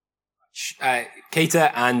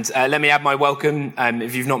Cater, and let me add my welcome.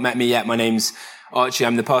 If you've not met me yet, my name's Archie.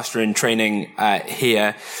 I'm the pastor in training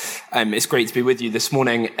here. It's great to be with you this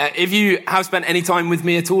morning. If you have spent any time with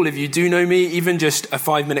me at all, if you do know me, even just a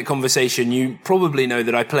 5-minute conversation, you probably know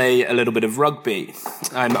that I play a little bit of rugby.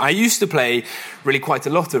 I used to play really quite a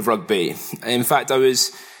lot of rugby. In fact, I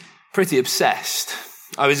was pretty obsessed.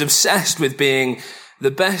 I was obsessed with being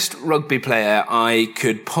the best rugby player I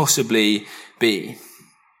could possibly be.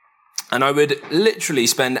 And I would literally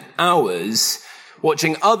spend hours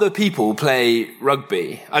watching other people play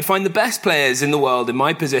rugby. I'd find the best players in the world in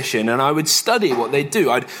my position, and I would study what they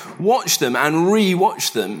do. I'd watch them and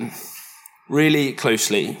re-watch them really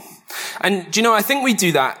closely. And, I think we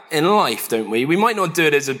do that in life, don't we? We might not do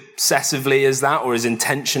it as obsessively as that or as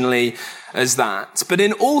intentionally as that, but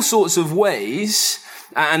in all sorts of ways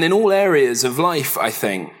and in all areas of life, I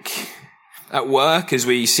think. At work, as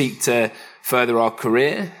we seek to further our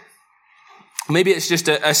career. Maybe it's just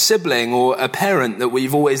a sibling or a parent that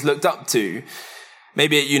we've always looked up to.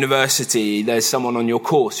 Maybe at university, there's someone on your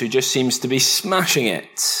course who just seems to be smashing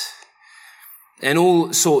it. In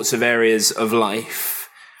all sorts of areas of life,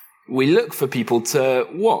 we look for people to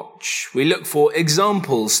watch. We look for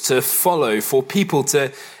examples to follow, for people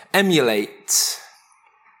to emulate.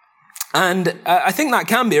 And I think that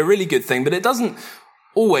can be a really good thing, but it doesn't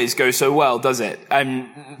always go so well, does it?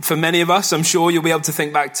 For many of us, I'm sure you'll be able to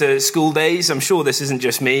think back to school days. I'm sure this isn't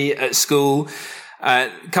just me at school. A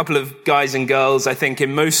couple of guys and girls, I think,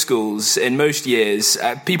 in most schools, in most years,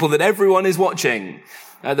 people that everyone is watching,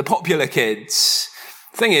 the popular kids.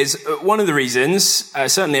 Thing is, one of the reasons,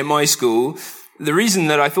 certainly at my school, the reason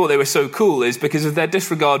that I thought they were so cool is because of their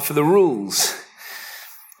disregard for the rules.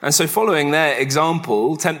 And so following their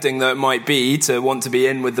example, tempting though it might be to want to be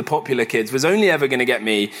in with the popular kids, was only ever going to get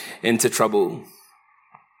me into trouble.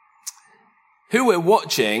 Who we're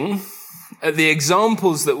watching, the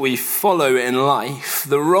examples that we follow in life,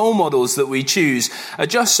 the role models that we choose are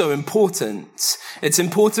just so important. It's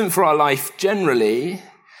important for our life generally,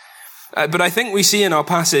 but I think we see in our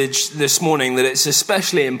passage this morning that it's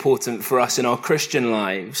especially important for us in our Christian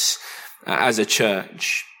lives as a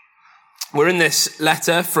church. We're in this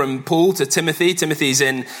letter from Paul to Timothy. Timothy's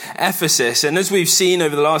in Ephesus. And as we've seen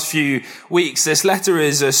over the last few weeks, this letter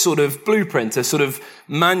is a sort of blueprint, a sort of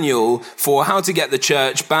manual for how to get the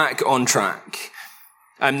church back on track.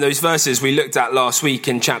 And those verses we looked at last week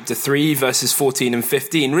in chapter 3, verses 14 and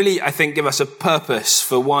 15, really, I think, give us a purpose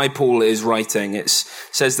for why Paul is writing. It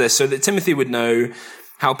says this, so that Timothy would know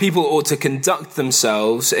how people ought to conduct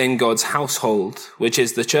themselves in God's household, which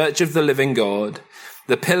is the church of the living God,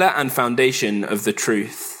 the pillar and foundation of the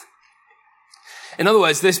truth. In other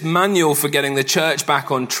words, this manual for getting the church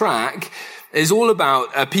back on track is all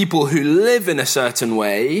about people who live in a certain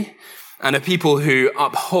way and a people who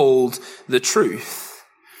uphold the truth.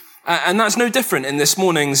 And that's no different in this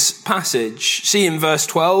morning's passage. See in verse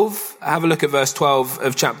 12, have a look at verse 12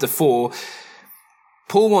 of chapter 4.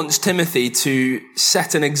 Paul wants Timothy to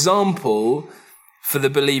set an example for the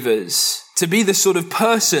believers, to be the sort of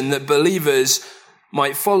person that believers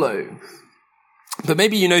might follow. But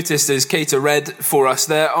maybe you noticed as Cater read for us,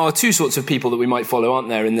 there are two sorts of people that we might follow, aren't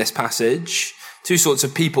there, in this passage? Two sorts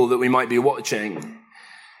of people that we might be watching.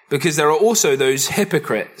 Because there are also those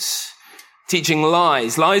hypocrites teaching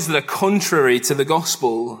lies that are contrary to the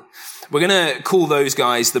gospel. We're going to call those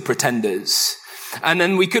guys the pretenders. And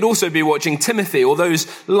then we could also be watching Timothy, or those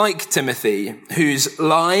like Timothy, whose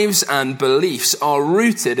lives and beliefs are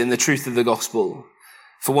rooted in the truth of the gospel.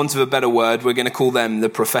 For want of a better word, we're going to call them the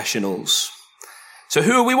professionals. So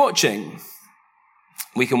who are we watching?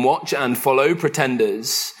 We can watch and follow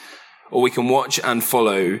pretenders, or we can watch and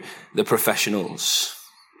follow the professionals.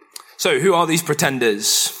 So who are these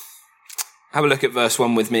pretenders? Have a look at verse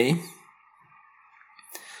 1 with me.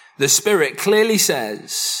 The Spirit clearly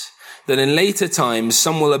says that in later times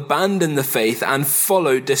some will abandon the faith and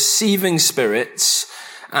follow deceiving spirits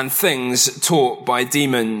and things taught by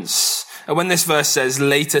demons. And when this verse says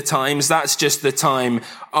later times, that's just the time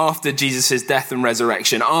after Jesus' death and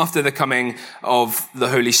resurrection, after the coming of the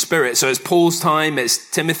Holy Spirit. So it's Paul's time,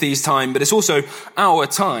 it's Timothy's time, but it's also our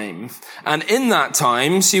time. And in that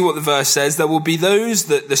time, see what the verse says, there will be those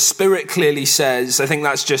that the Spirit clearly says. I think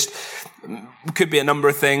that's just, could be a number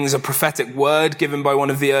of things, a prophetic word given by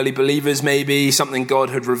one of the early believers, maybe something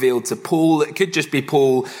God had revealed to Paul. It could just be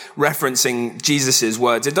Paul referencing Jesus'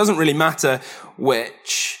 words. It doesn't really matter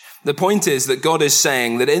which. The point is that God is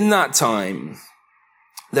saying that in that time,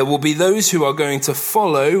 there will be those who are going to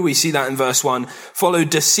follow, we see that in verse 1, follow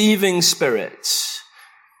deceiving spirits,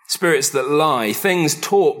 spirits that lie, things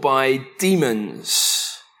taught by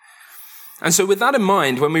demons. And so with that in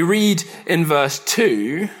mind, when we read in verse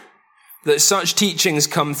 2 that such teachings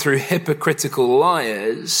come through hypocritical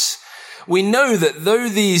liars, we know that though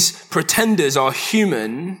these pretenders are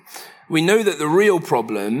human, we know that the real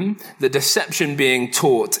problem, the deception being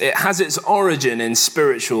taught, it has its origin in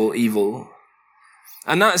spiritual evil.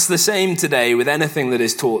 And that's the same today with anything that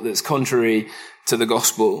is taught that's contrary to the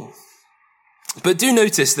gospel. But do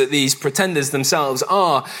notice that these pretenders themselves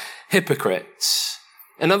are hypocrites.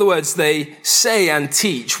 In other words, they say and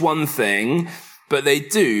teach one thing, but they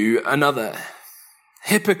do another.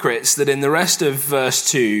 Hypocrites that in the rest of verse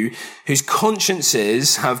 2, whose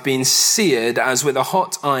consciences have been seared as with a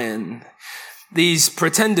hot iron. These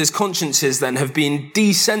pretenders' consciences then have been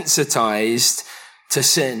desensitized to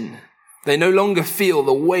sin. They no longer feel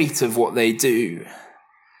the weight of what they do.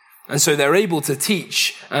 And so they're able to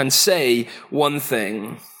teach and say one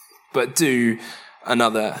thing, but do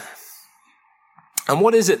another. And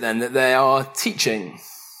what is it then that they are teaching?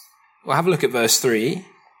 Well, have a look at verse 3.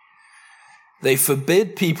 They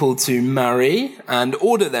forbid people to marry and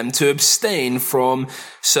order them to abstain from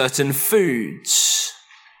certain foods.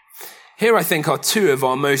 Here, I think, are two of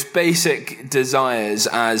our most basic desires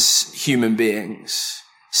as human beings.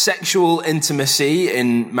 Sexual intimacy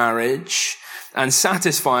in marriage and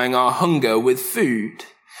satisfying our hunger with food.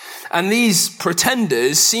 And these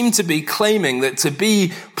pretenders seem to be claiming that to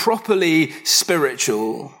be properly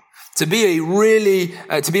spiritual, to be a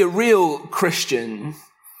real Christian,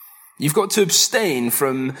 you've got to abstain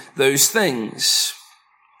from those things.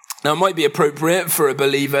 Now, it might be appropriate for a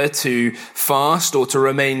believer to fast or to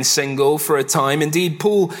remain single for a time. Indeed,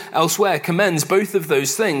 Paul elsewhere commends both of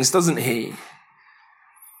those things, doesn't he?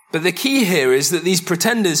 But the key here is that these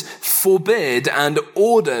pretenders forbid and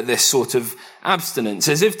order this sort of abstinence,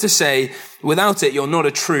 as if to say, without it, you're not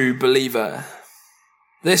a true believer.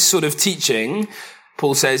 This sort of teaching,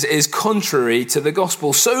 Paul says, is contrary to the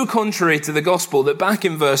gospel. So contrary to the gospel that back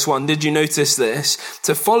in verse 1, did you notice this?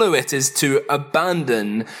 To follow it is to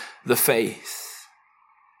abandon the faith.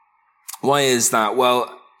 Why is that?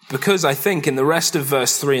 Well, because I think in the rest of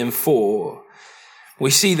verse 3 and 4, we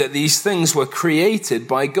see that these things were created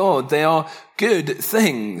by God. They are good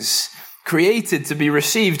things, created to be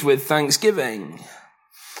received with thanksgiving.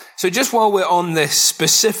 So just while we're on this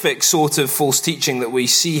specific sort of false teaching that we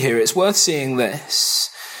see here, it's worth seeing this.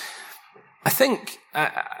 I think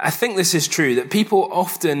this is true, that people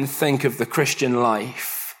often think of the Christian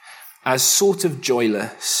life as sort of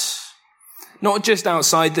joyless. Not just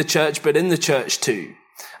outside the church, but in the church too.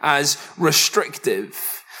 As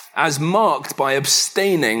restrictive, as marked by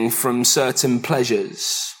abstaining from certain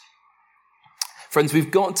pleasures. Friends,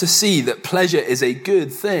 we've got to see that pleasure is a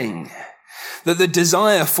good thing. That the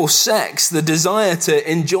desire for sex, the desire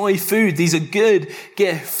to enjoy food, these are good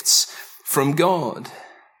gifts from God.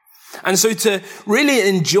 And so to really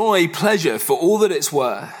enjoy pleasure for all that it's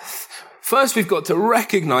worth, first we've got to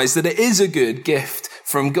recognize that it is a good gift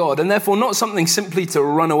from God, and therefore not something simply to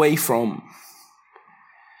run away from.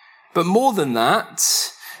 But more than that,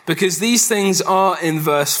 because these things are, in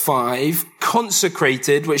verse 5,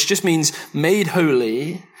 consecrated, which just means made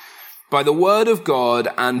holy, by the word of God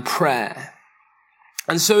and prayer.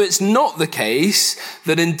 And so it's not the case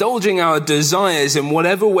that indulging our desires in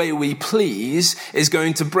whatever way we please is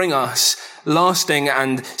going to bring us lasting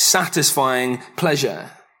and satisfying pleasure.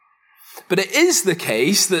 But it is the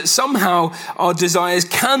case that somehow our desires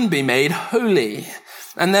can be made holy,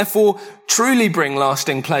 and therefore truly bring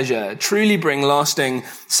lasting pleasure, truly bring lasting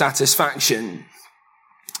satisfaction.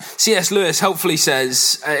 C.S. Lewis helpfully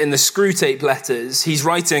says in the Screwtape Letters, he's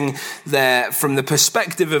writing there from the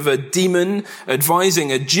perspective of a demon,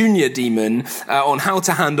 advising a junior demon on how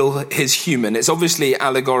to handle his human. It's obviously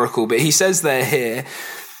allegorical, but he says there here,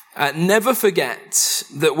 never forget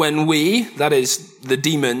that when we, that is the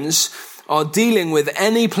demons, are dealing with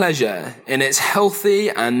any pleasure in its healthy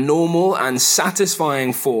and normal and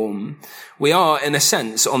satisfying form, we are, in a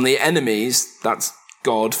sense, on the enemy's, that's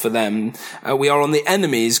God for them, we are on the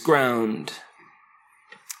enemy's ground.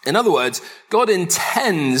 In other words, God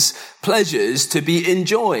intends pleasures to be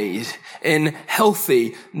enjoyed in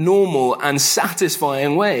healthy, normal, and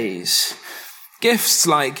satisfying ways. Gifts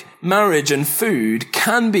like marriage and food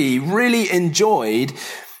can be really enjoyed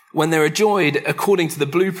when they're enjoyed according to the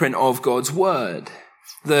blueprint of God's word.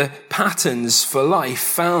 The patterns for life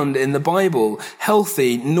found in the Bible,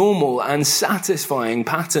 healthy, normal, and satisfying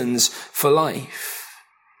patterns for life.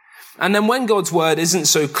 And then when God's word isn't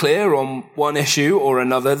so clear on one issue or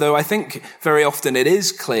another, though I think very often it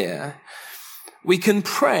is clear, we can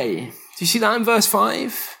pray. Do you see that in verse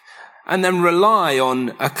 5? And then rely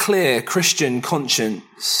on a clear Christian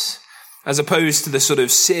conscience. as opposed to the sort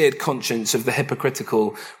of seared conscience of the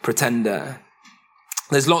hypocritical pretender.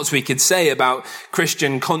 There's lots we could say about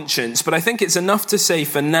Christian conscience, but I think it's enough to say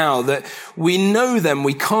for now that we know them,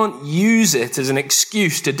 we can't use it as an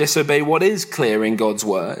excuse to disobey what is clear in God's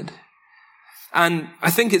word. And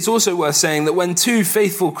I think it's also worth saying that when two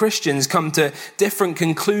faithful Christians come to different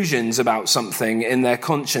conclusions about something in their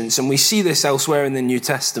conscience, and we see this elsewhere in the New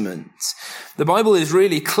Testament, the Bible is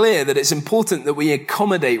really clear that it's important that we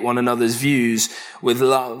accommodate one another's views with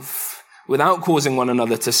love, without causing one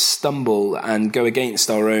another to stumble and go against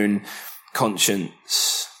our own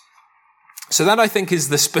conscience. So that, I think, is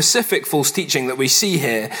the specific false teaching that we see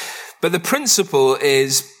here. But the principle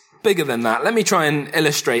is bigger than that. Let me try and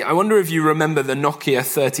illustrate. I wonder if you remember the Nokia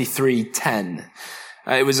 3310.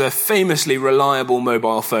 It was a famously reliable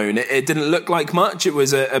mobile phone. It didn't look like much. It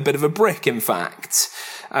was a bit of a brick, in fact.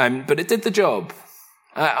 But it did the job.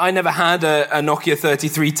 I never had a Nokia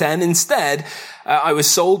 3310. Instead, I was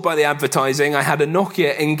sold by the advertising. I had a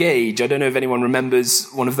Nokia Engage. I don't know if anyone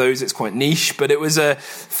remembers one of those. It's quite niche, but it was a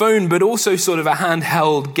phone, but also sort of a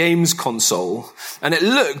handheld games console. And it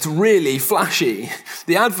looked really flashy.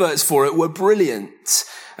 The adverts for it were brilliant.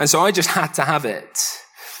 And so I just had to have it.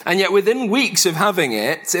 And yet within weeks of having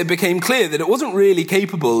it, it became clear that it wasn't really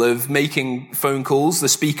capable of making phone calls. The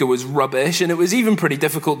speaker was rubbish, and it was even pretty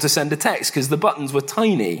difficult to send a text because the buttons were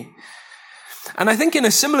tiny. And I think in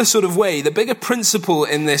a similar sort of way, the bigger principle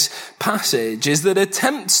in this passage is that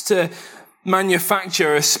attempts to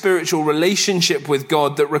manufacture a spiritual relationship with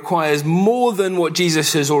God that requires more than what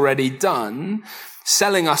Jesus has already done,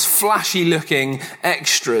 selling us flashy-looking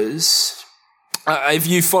extras. If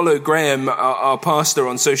you follow Graham, our pastor,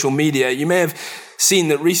 on social media, you may have seen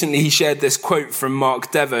that recently he shared this quote from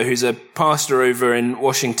Mark Dever, who's a pastor over in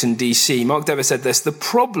Washington, D.C. Mark Dever said this: "The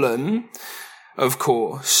problem, of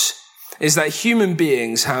course, is that human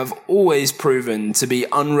beings have always proven to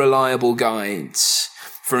be unreliable guides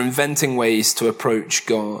for inventing ways to approach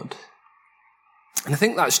God." And I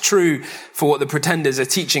think that's true for what the pretenders are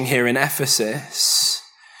teaching here in Ephesus.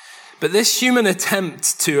 But this human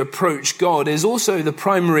attempt to approach God is also the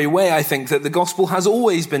primary way, I think, that the gospel has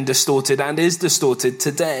always been distorted and is distorted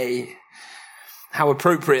today. How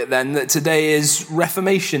appropriate then that today is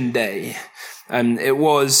Reformation Day. And it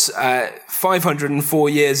was 504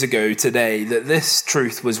 years ago today that this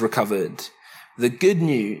truth was recovered. The good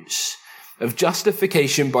news of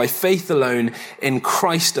justification by faith alone, in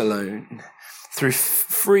Christ alone, through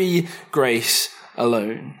free grace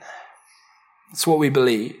alone. That's what we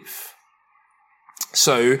believe.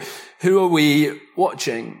 So, who are we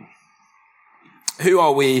watching? Who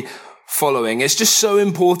are we following? It's just so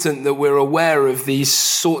important that we're aware of these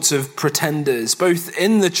sorts of pretenders, both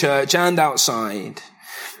in the church and outside.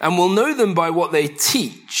 And we'll know them by what they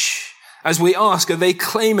teach. As we ask, are they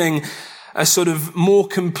claiming a sort of more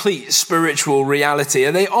complete spiritual reality?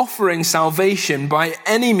 Are they offering salvation by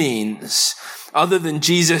any means other than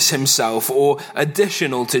Jesus himself or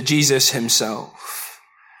additional to Jesus himself?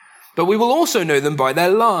 But we will also know them by their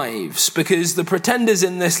lives, because the pretenders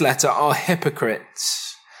in this letter are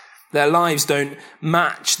hypocrites. Their lives don't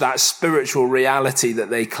match that spiritual reality that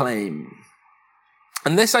they claim.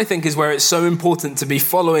 And this, I think, is where it's so important to be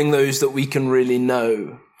following those that we can really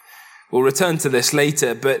know. We'll return to this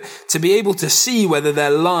later, but to be able to see whether their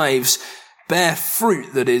lives bear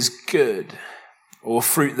fruit that is good or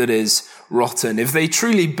fruit that is rotten, if they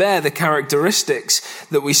truly bear the characteristics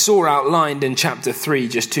that we saw outlined in chapter 3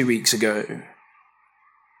 just 2 weeks ago.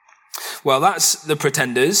 Well, that's the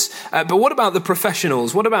pretenders. But what about the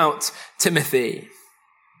professionals? What about Timothy?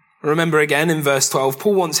 Remember again in verse 12,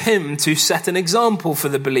 Paul wants him to set an example for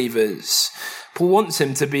the believers. Paul wants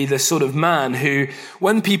him to be the sort of man who,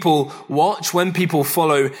 when people watch, when people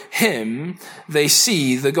follow him, they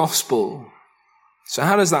see the gospel. So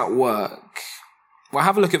how does that work? Well,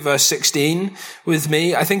 have a look at verse 16 with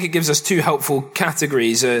me. I think it gives us two helpful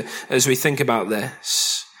categories as we think about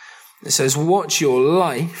this. It says, watch your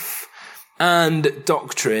life and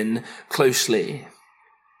doctrine closely.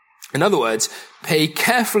 In other words, pay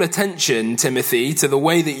careful attention, Timothy, to the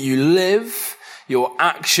way that you live, your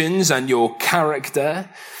actions and your character,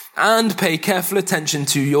 and pay careful attention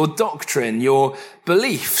to your doctrine, your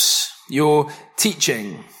beliefs, your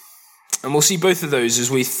teaching. And we'll see both of those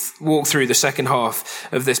as we walk through the second half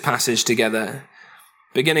of this passage together.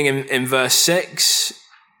 Beginning in verse 6,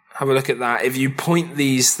 have a look at that. If you point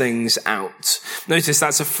these things out. Notice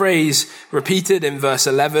that's a phrase repeated in verse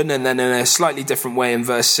 11 and then in a slightly different way in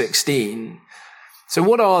verse 16. So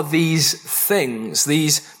what are these things,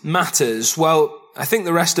 these matters? Well, I think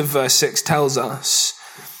the rest of verse 6 tells us.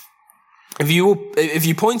 If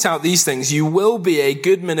you point out these things, you will be a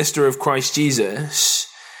good minister of Christ Jesus,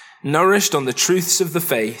 nourished on the truths of the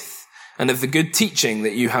faith and of the good teaching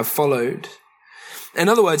that you have followed. In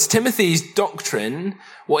other words, Timothy's doctrine,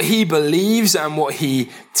 what he believes and what he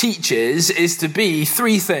teaches, is to be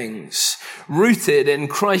three things: rooted in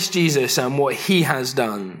Christ Jesus and what he has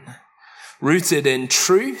done, rooted in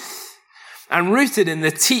truth, and rooted in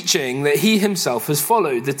the teaching that he himself has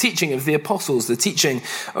followed, the teaching of the apostles, the teaching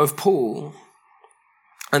of Paul.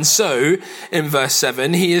 And so, in verse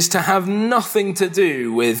 7, he is to have nothing to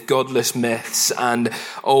do with godless myths and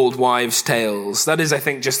old wives' tales. That is, I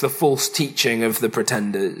think, just the false teaching of the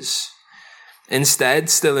pretenders. Instead,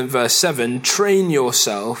 still in verse 7, train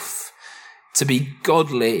yourself to be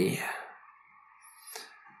godly.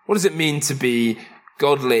 What does it mean to be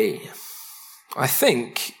godly? I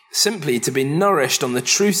think simply to be nourished on the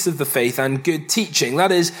truths of the faith and good teaching.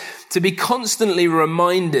 That is, to be constantly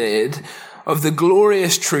reminded of the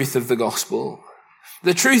glorious truth of the gospel.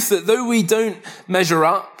 The truth that though we don't measure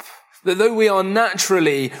up, that though we are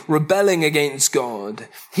naturally rebelling against God,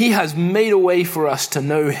 he has made a way for us to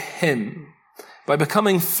know him by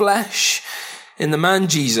becoming flesh in the man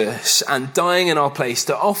Jesus and dying in our place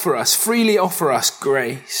to freely offer us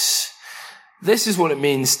grace. This is what it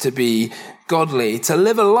means to be godly, to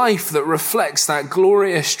live a life that reflects that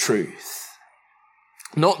glorious truth.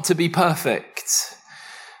 Not to be perfect,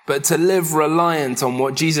 but to live reliant on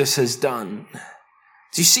what Jesus has done.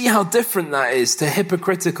 Do you see how different that is to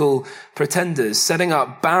hypocritical pretenders setting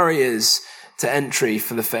up barriers to entry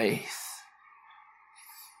for the faith?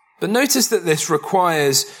 But notice that this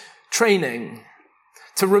requires training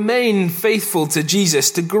to remain faithful to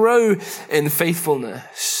Jesus, to grow in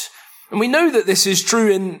faithfulness. And we know that this is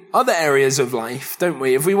true in other areas of life, don't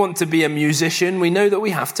we? If we want to be a musician, we know that we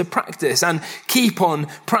have to practice and keep on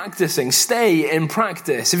practicing, stay in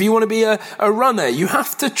practice. If you want to be a runner, you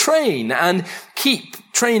have to train and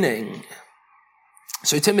keep training.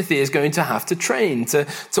 So Timothy is going to have to train,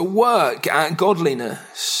 to work at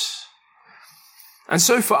godliness. And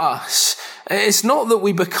so for us, it's not that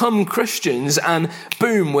we become Christians and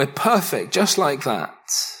boom, we're perfect, just like that.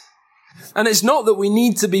 And it's not that we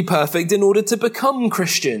need to be perfect in order to become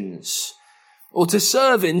Christians, or to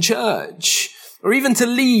serve in church, or even to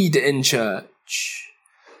lead in church.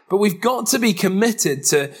 But we've got to be committed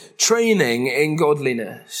to training in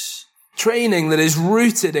godliness, training that is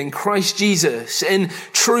rooted in Christ Jesus, in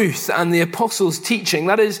truth and the apostles' teaching,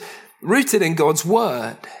 that is rooted in God's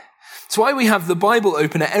word. It's why we have the Bible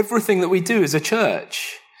open at everything that we do as a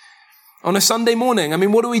church. On a Sunday morning,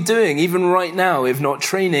 what are we doing even right now if not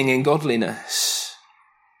training in godliness?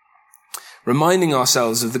 Reminding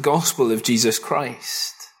ourselves of the gospel of Jesus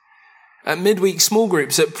Christ. At midweek small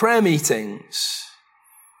groups, at prayer meetings.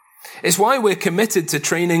 It's why we're committed to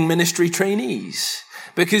training ministry trainees,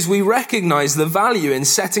 because we recognize the value in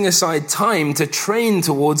setting aside time to train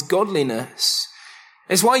towards godliness.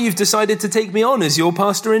 It's why you've decided to take me on as your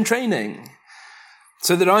pastor in training,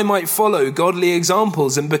 so that I might follow godly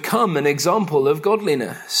examples and become an example of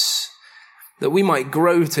godliness, that we might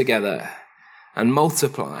grow together and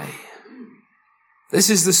multiply. This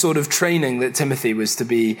is the sort of training that Timothy was to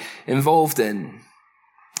be involved in.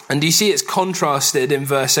 And you see it's contrasted in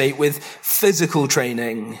verse 8 with physical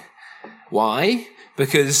training. Why?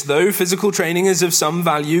 Because though physical training is of some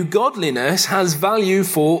value, godliness has value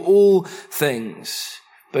for all things,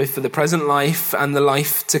 both for the present life and the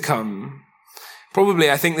life to come.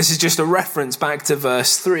 Probably, I think this is just a reference back to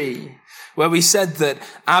verse 3, where we said that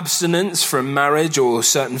abstinence from marriage or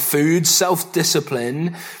certain foods,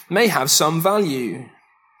 self-discipline, may have some value.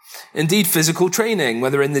 Indeed, physical training,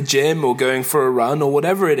 whether in the gym or going for a run or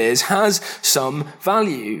whatever it is, has some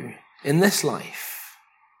value in this life.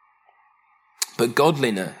 But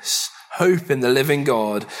godliness, hope in the living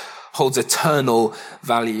God, holds eternal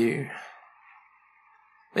value.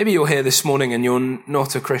 Maybe you're here this morning and you're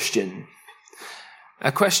not a Christian.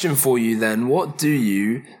 A question for you then, what do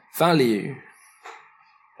you value?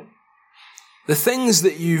 The things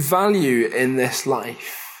that you value in this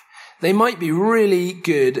life, they might be really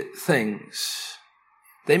good things.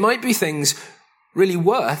 They might be things really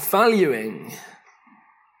worth valuing.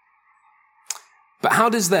 But how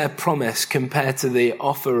does their promise compare to the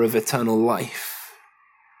offer of eternal life?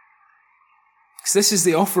 Because this is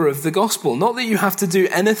the offer of the gospel, not that you have to do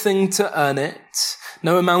anything to earn it,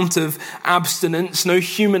 no amount of abstinence, no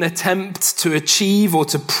human attempt to achieve or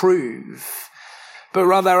to prove, but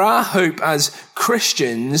rather our hope as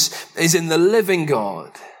Christians is in the living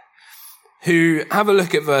God, who, have a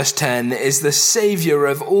look at verse 10, is the Savior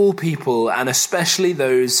of all people and especially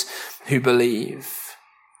those who believe.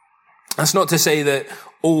 That's not to say that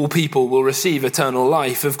all people will receive eternal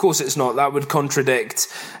life. Of course it's not. That would contradict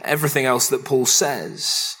everything else that Paul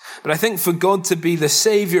says. But I think for God to be the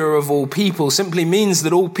Savior of all people simply means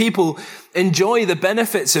that all people enjoy the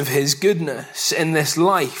benefits of his goodness in this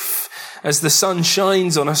life. As the sun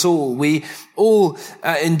shines on us all, we all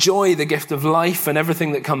enjoy the gift of life and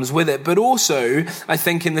everything that comes with it. But also, I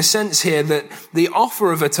think in the sense here that the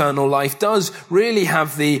offer of eternal life does really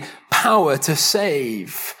have the power to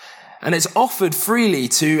save. And it's offered freely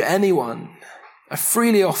to anyone, a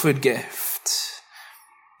freely offered gift.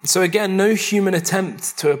 So again, no human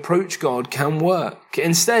attempt to approach God can work.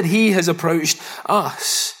 Instead, he has approached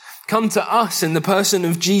us, come to us in the person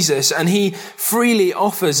of Jesus, and he freely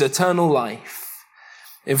offers eternal life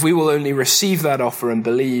if we will only receive that offer and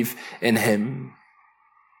believe in him.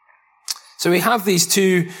 So we have these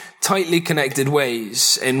two tightly connected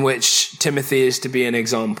ways in which Timothy is to be an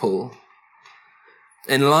example.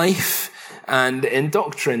 In life and in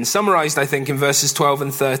doctrine. Summarized, I think, in verses 12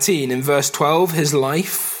 and 13. In verse 12, his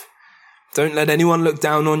life. Don't let anyone look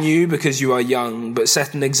down on you because you are young, but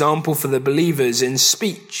set an example for the believers in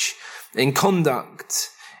speech, in conduct,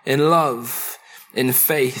 in love, in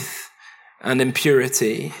faith, and in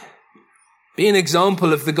purity. Be an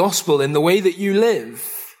example of the gospel in the way that you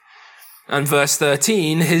live. And verse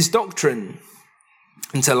 13, his doctrine.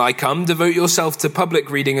 Until I come, devote yourself to public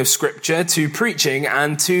reading of scripture, to preaching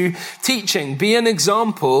and to teaching. Be an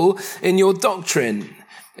example in your doctrine,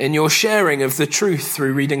 in your sharing of the truth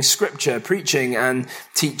through reading scripture, preaching and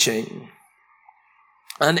teaching.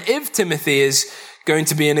 And if Timothy is going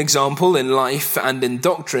to be an example in life and in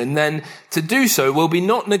doctrine, then to do so will be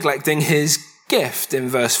not neglecting his gift in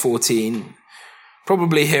verse 14.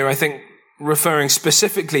 Probably here, I think, referring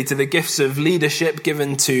specifically to the gifts of leadership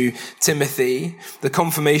given to Timothy, the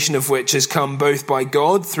confirmation of which has come both by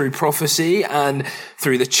God through prophecy and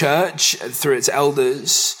through the church, through its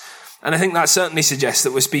elders. And I think that certainly suggests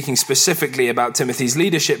that we're speaking specifically about Timothy's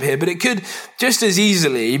leadership here, but it could just as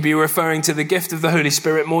easily be referring to the gift of the Holy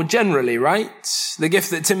Spirit more generally, right? The gift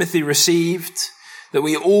that Timothy received, that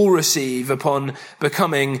we all receive upon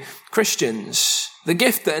becoming Christians. The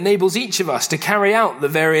gift that enables each of us to carry out the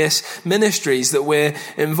various ministries that we're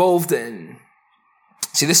involved in.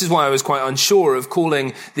 See, this is why I was quite unsure of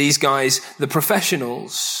calling these guys the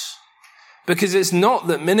professionals. Because it's not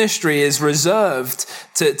that ministry is reserved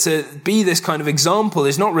to be this kind of example,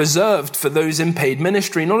 is not reserved for those in paid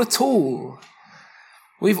ministry, not at all.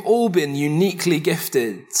 We've all been uniquely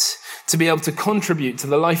gifted to be able to contribute to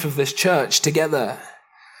the life of this church together.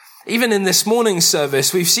 Even in this morning's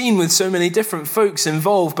service, we've seen with so many different folks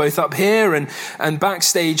involved, both up here and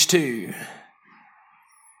backstage too.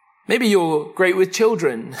 Maybe you're great with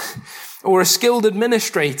children, or a skilled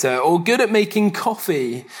administrator, or good at making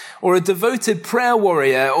coffee, or a devoted prayer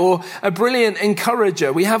warrior, or a brilliant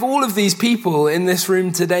encourager. We have all of these people in this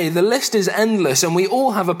room today. The list is endless, and we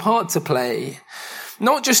all have a part to play.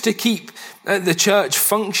 Not just to keep the church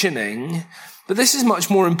functioning, but this is much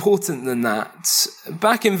more important than that.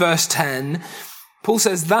 Back in verse 10, Paul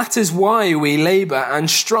says, that is why we labor and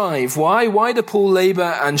strive. Why? Why do Paul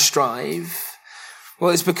labor and strive?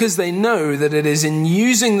 Well, it's because they know that it is in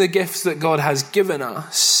using the gifts that God has given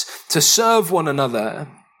us to serve one another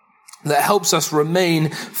that helps us remain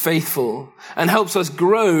faithful and helps us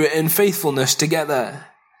grow in faithfulness together.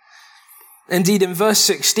 Indeed, in verse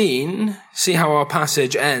 16, see how our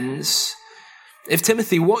passage ends. If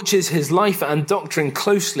Timothy watches his life and doctrine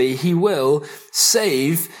closely, he will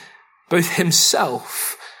save both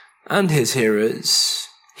himself and his hearers.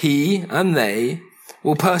 He and they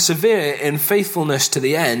will persevere in faithfulness to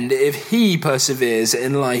the end if he perseveres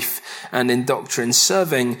in life and in doctrine,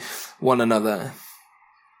 serving one another.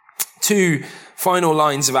 Two final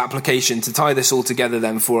lines of application to tie this all together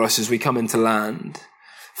then for us as we come into land.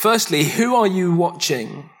 Firstly, who are you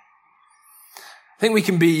watching? I think we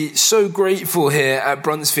can be so grateful here at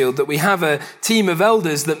Bruntsfield that we have a team of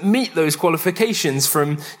elders that meet those qualifications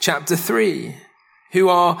from chapter 3, who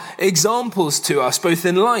are examples to us both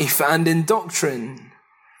in life and in doctrine.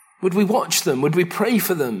 Would we watch them? Would we pray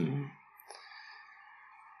for them?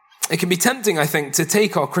 It can be tempting, I think, to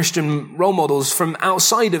take our Christian role models from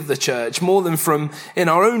outside of the church more than from in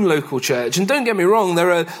our own local church. And don't get me wrong,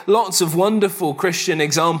 there are lots of wonderful Christian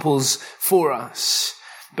examples for us,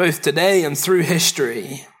 both today and through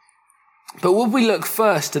history. But would we look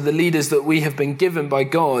first to the leaders that we have been given by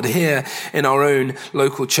God here in our own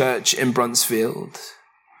local church in Bruntsfield?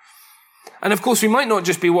 And of course, we might not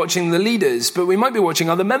just be watching the leaders, but we might be watching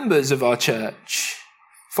other members of our church,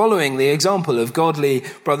 following the example of godly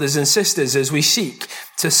brothers and sisters as we seek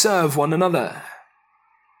to serve one another.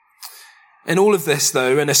 In all of this,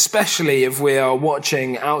 though, and especially if we are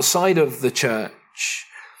watching outside of the church,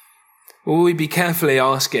 will we be carefully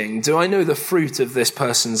asking, do I know the fruit of this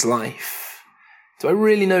person's life? Do I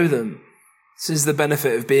really know them? This is the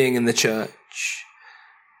benefit of being in the church.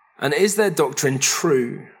 And is their doctrine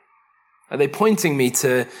true? Are they pointing me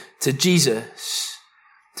to Jesus,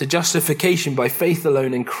 to justification by faith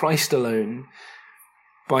alone in Christ alone,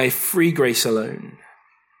 by free grace alone?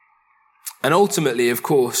 And ultimately, of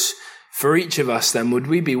course, for each of us then, would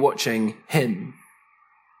we be watching him?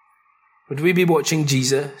 Would we be watching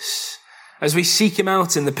Jesus? As we seek him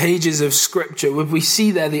out in the pages of Scripture, would we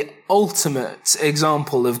see there the ultimate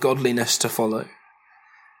example of godliness to follow?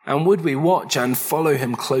 And would we watch and follow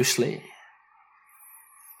him closely?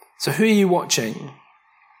 So who are you watching?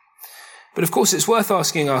 But of course, it's worth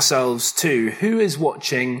asking ourselves too, who is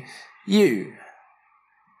watching you?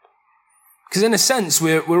 Because in a sense,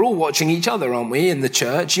 we're all watching each other, aren't we, in the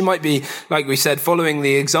church? You might be, like we said, following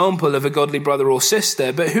the example of a godly brother or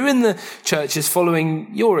sister, but who in the church is following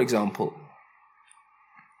your example?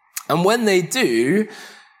 And when they do,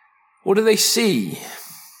 what do they see?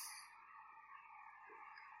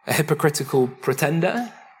 A hypocritical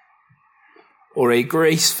pretender? Or a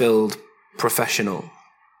grace-filled professional?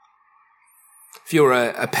 If you're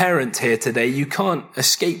a parent here today, you can't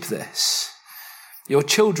escape this. Your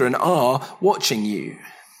children are watching you.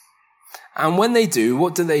 And when they do,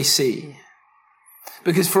 what do they see?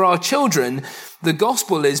 Because for our children, the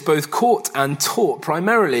gospel is both caught and taught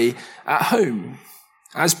primarily at home.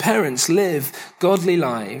 As parents live godly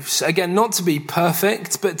lives, again, not to be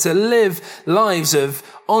perfect, but to live lives of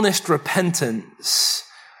honest repentance,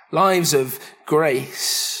 lives of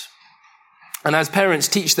grace. And as parents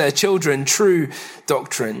teach their children true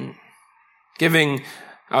doctrine, giving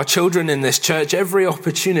our children in this church every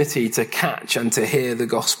opportunity to catch and to hear the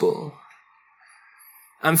gospel.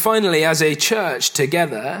 And finally, as a church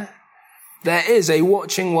together, there is a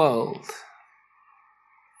watching world.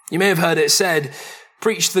 You may have heard it said,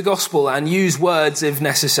 preach the gospel and use words if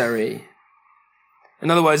necessary. In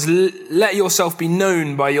other words, let yourself be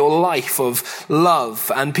known by your life of love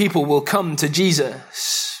and people will come to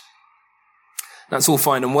Jesus. That's all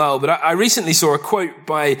fine and well, but I recently saw a quote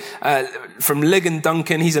from Ligon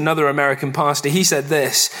Duncan. He's another American pastor. He said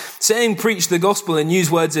this: saying preach the gospel and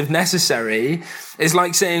use words if necessary is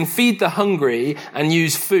like saying feed the hungry and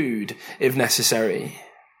use food if necessary.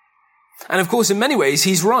 And of course, in many ways,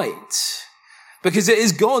 he's right. Because it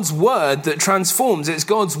is God's word that transforms. It's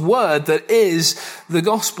God's word that is the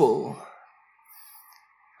gospel.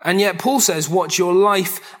 And yet Paul says, watch your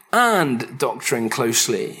life and doctrine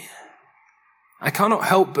closely. I cannot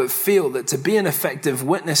help but feel that to be an effective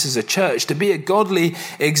witness as a church, to be a godly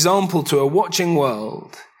example to a watching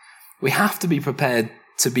world, we have to be prepared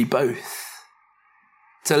to be both.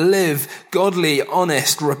 To live godly,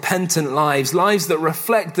 honest, repentant lives, lives that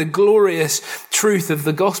reflect the glorious truth of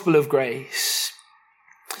the gospel of grace.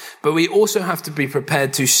 But we also have to be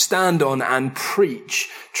prepared to stand on and preach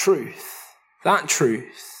truth, that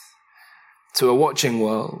truth, to a watching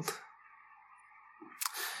world.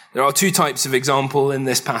 There are two types of example in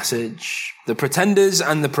this passage, the pretenders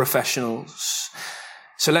and the professionals.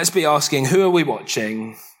 So let's be asking, who are we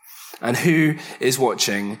watching and who is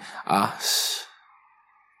watching us?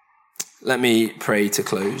 Let me pray to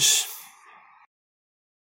close.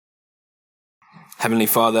 Heavenly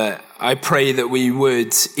Father, I pray that we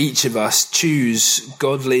would, each of us, choose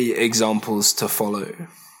godly examples to follow.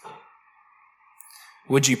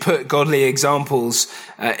 Would you put godly examples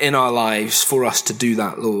in our lives for us to do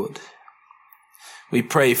that, Lord? We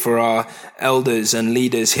pray for our elders and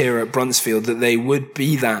leaders here at Bruntsfield that they would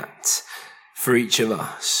be that for each of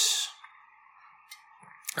us.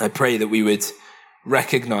 I pray that we would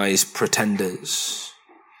recognize pretenders,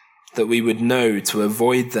 that we would know to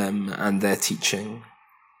avoid them and their teaching.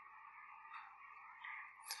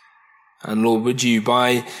 And Lord, would you,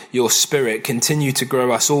 by your Spirit, continue to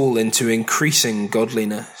grow us all into increasing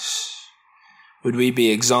godliness? Would we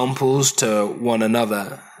be examples to one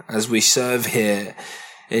another as we serve here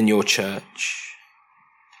in your church?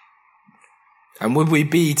 And would we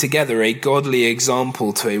be together a godly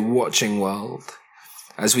example to a watching world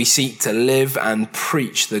as we seek to live and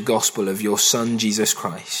preach the gospel of your Son, Jesus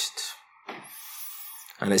Christ?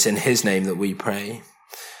 And it's in his name that we pray.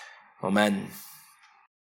 Amen.